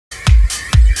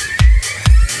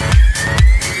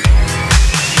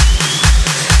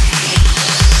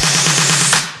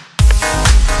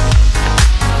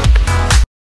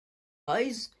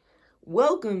guys,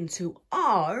 welcome to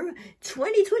our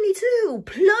 2022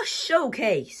 Plush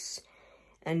Showcase.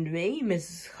 And me,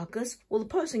 Mrs. Huckers, will the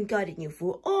person guiding you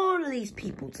through all of these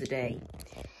people today.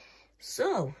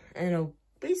 So, and I'll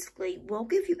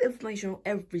give you information on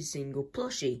every single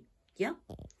plushie, yeah?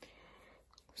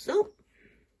 So,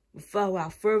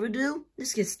 without further ado,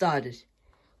 let's get started.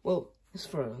 Well,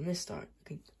 let's start,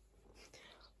 okay?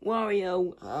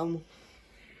 Wario,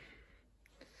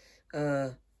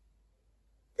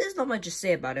 there's not much to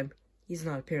say about him. He's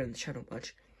not appeared on the channel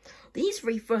much. These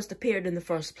three first appeared in the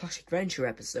first Plush Adventure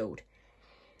episode.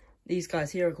 These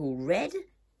guys here are called Red,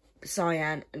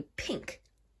 Cyan, and Pink.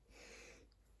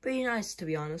 Pretty nice, to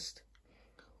be honest.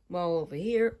 Well, over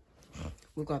here,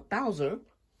 we've got Bowser,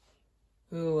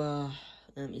 who,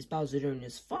 is Bowser doing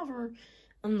his father.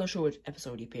 I'm not sure which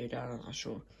episode he appeared on, I'm not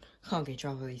sure. Can't get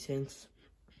track of these things.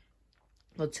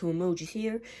 Got two emojis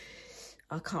here.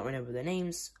 I can't remember their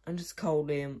names. I'm just calling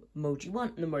them Emoji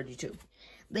 1 and Emoji 2.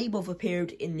 They both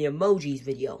appeared in the Emojis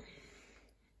video.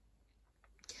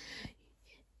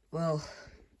 Well,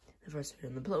 the first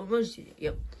appeared in the Emojis,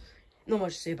 yep. Not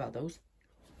much to say about those.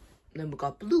 Then we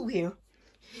got Blue here,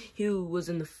 who was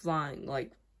in the flying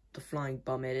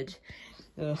bum headed.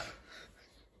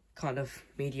 Kind of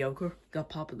mediocre. Got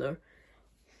popular.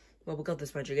 Well, we got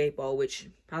this Magic 8 Ball, which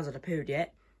hasn't appeared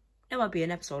yet. There might be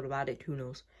an episode about it, who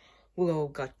knows. We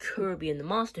got Kirby and the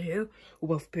Monster here, who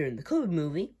both appear in the Kirby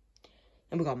movie.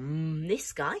 And we got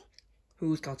this guy,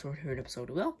 who's got to appear in an episode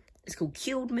as well. It's called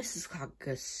Killed Mrs.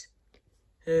 Caucus.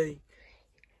 Hey.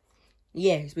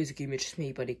 Yeah, it's basically just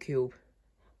me, but he killed.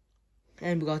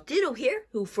 And we got Ditto here,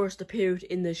 who first appeared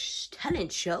in the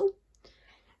talent show.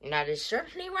 And that is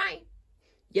certainly right.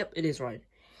 Yep, it is right.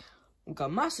 We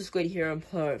got Master Squid here, and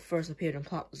first appeared in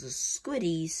Plot vs.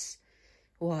 Squiddies.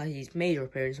 Well, his major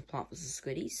appearance in Plot vs.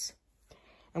 Squiddies.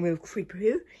 And we have Creeper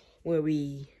here, where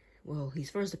his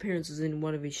first appearance was in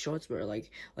one of his shorts where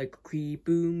like Creep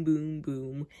Boom Boom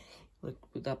Boom, like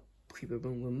with that Creeper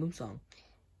Boom Boom Boom song.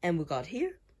 And we got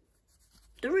here,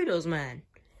 Doritos Man,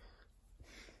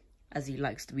 as he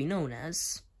likes to be known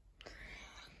as.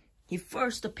 He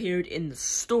first appeared in the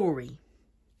story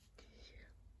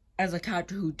as a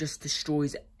character who just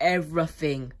destroys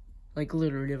everything, like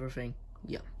literally everything,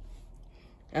 yeah.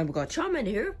 And we got Charmander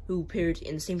here, who appeared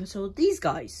in the same episode of these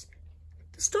guys.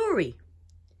 The story.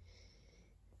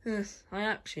 Yes, I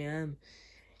actually am.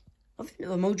 I think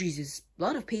emojis is a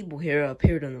lot of people here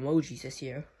appeared on emojis this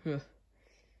year.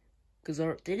 Because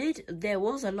there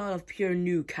was a lot of pure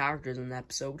new characters in the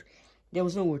episode. There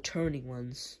was no returning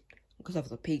ones. Because of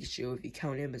the Pikachu, if you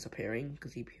count him as appearing,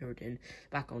 because he appeared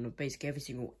back on basically every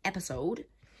single episode.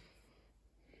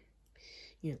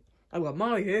 Yeah. I've got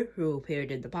Mario here, who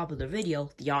appeared in the popular video,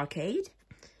 The Arcade.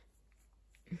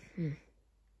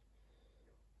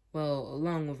 Well,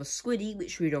 along with a Squiddy,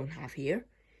 which we don't have here.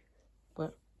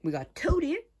 But we got Toad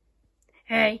here.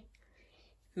 Hey.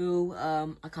 Who,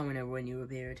 I can't remember when you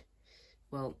appeared.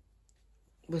 Well,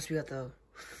 plus we got the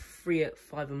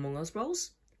 5 Among Us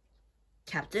bros.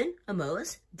 Captain,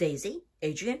 Amoas, Daisy,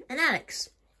 Adrian, and Alex.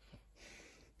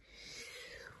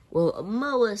 Well,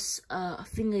 Amoas, I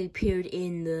think they appeared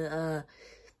in the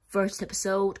first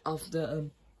episode of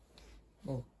the,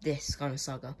 this kind of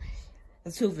saga.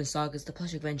 The two of the sagas, the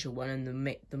Plush Adventure one and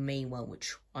the main one,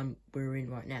 which we're in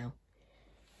right now.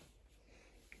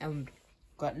 And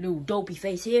got little Dopey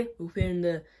Face here, who appeared in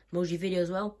the emoji video as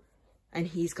well. And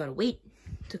he's gotta wait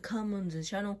to come on the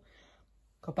channel.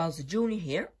 Got Bowser Jr.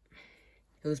 here,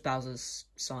 who's Bowser's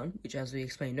son, which as we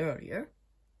explained earlier.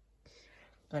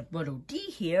 Got Brother D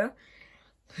here,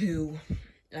 who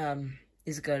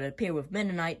is gonna appear with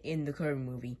Mennonite in the Kirby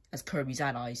movie as Kirby's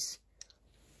allies.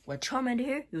 Got Charmander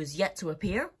here, who is yet to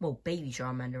appear. Well, baby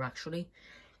Charmander actually.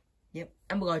 Yep,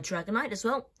 and we got Dragonite as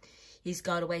well. He's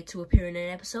got to wait to appear in an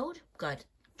episode. Got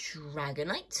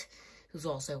Dragonite, who's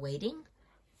also waiting.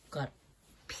 Got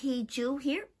Pichu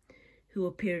here, who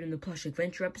appeared in the Plush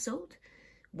Adventure episode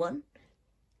 1.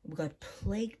 We got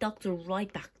Plague Doctor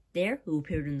right back there, who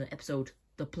appeared in the episode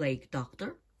The Plague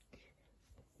Doctor.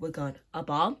 We got a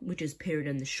Bob, which has appeared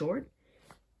in the short.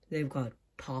 They've got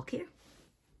Pac here.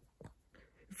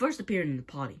 First appeared in the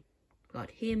potty. Got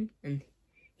him and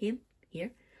him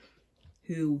here,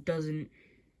 who hasn't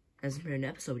appeared in an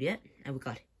episode yet. And we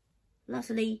got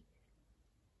lastly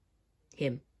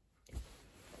him,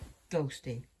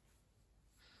 Ghosting.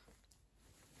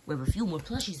 We have a few more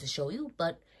plushies to show you,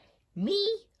 but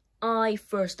I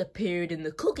first appeared in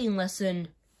the cooking lesson,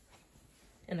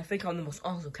 and I think I'm the most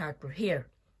awesome character here.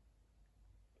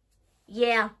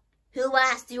 Yeah, who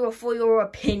asked you for your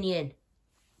opinion?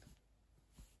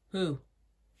 Who?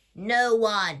 No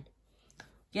one.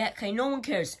 Yeah, okay, no one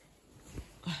cares.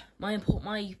 My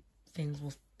things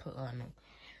will put on.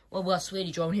 Well, we got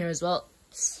Sweetie Drone here as well,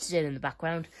 still in the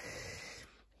background.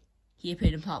 He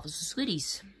appeared in part of the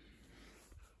Sweeties.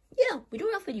 Yeah, we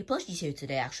don't have any plushies here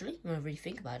today, actually, when I really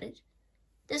think about it.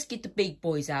 Let's get the big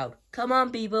boys out. Come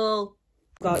on, people.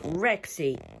 Got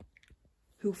Rexy,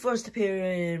 who first appeared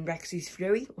in Rexy's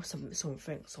Fury, or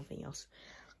something else.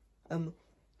 And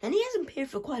he hasn't appeared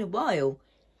for quite a while.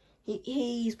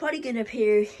 He's probably going to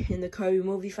appear in the Kirby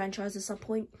movie franchise at some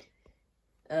point.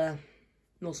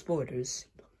 No spoilers.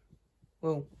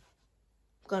 Well,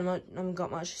 I haven't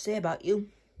got much to say about you.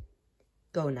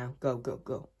 Go now.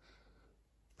 Go.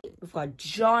 We've got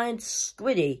Giant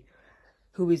Squiddy,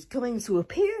 who is coming to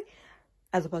appear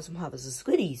as a person who has the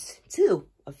Squiddies, too,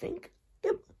 I think.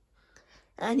 Yep.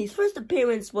 And his first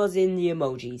appearance was in the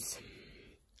emojis.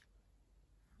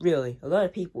 Really, a lot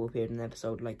of people appeared in the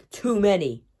episode, like, too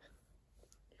many.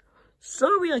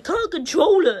 Sorry, I can't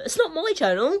control it. It's not my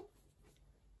channel.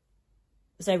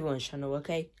 It's everyone's channel,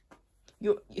 okay?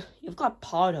 You've got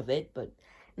part of it, but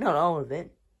not all of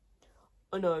it.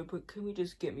 I know, but can we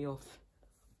just get me off?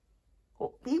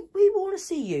 Oh, we want to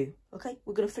see you, okay?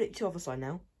 We're going to flip to the other side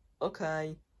now.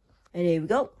 Okay. And here we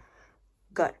go.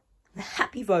 Got the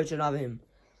happy version of him,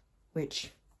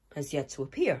 which has yet to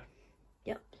appear.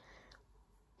 Yep.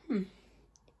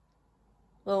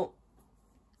 Well,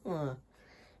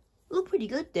 look pretty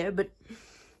good there, but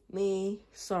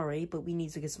sorry, but we need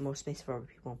to get some more space for other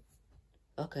people.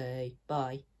 Okay,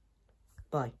 bye.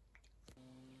 Bye.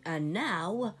 And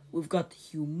now, we've got the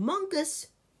humongous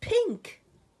Pink.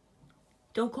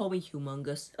 Don't call me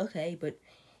humongous, okay, but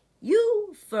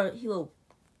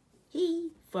he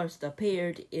first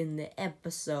appeared in the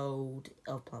episode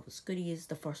of Plush Goodies,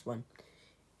 the first one.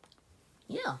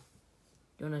 Yeah.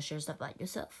 You wanna share stuff about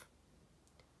yourself?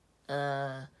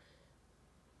 Not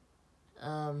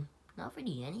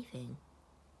really anything.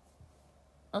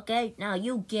 Okay, now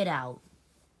you get out.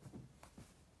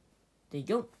 There you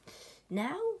go.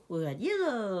 Now, we're at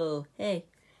Yellow. Hey.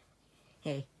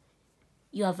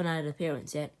 You haven't had an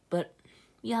appearance yet, but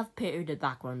you have appeared in the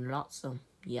background a lot, so,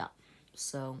 yeah.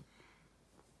 So,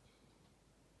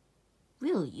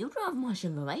 really, you don't have much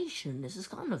information. This is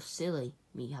kind of silly,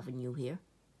 me having you here.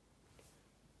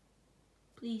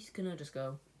 Please, can I just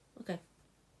go? Okay.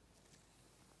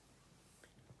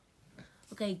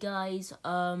 Okay, guys,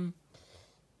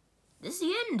 this is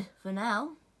the end for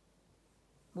now.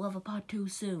 We'll have a part 2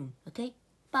 soon, okay?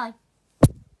 Bye.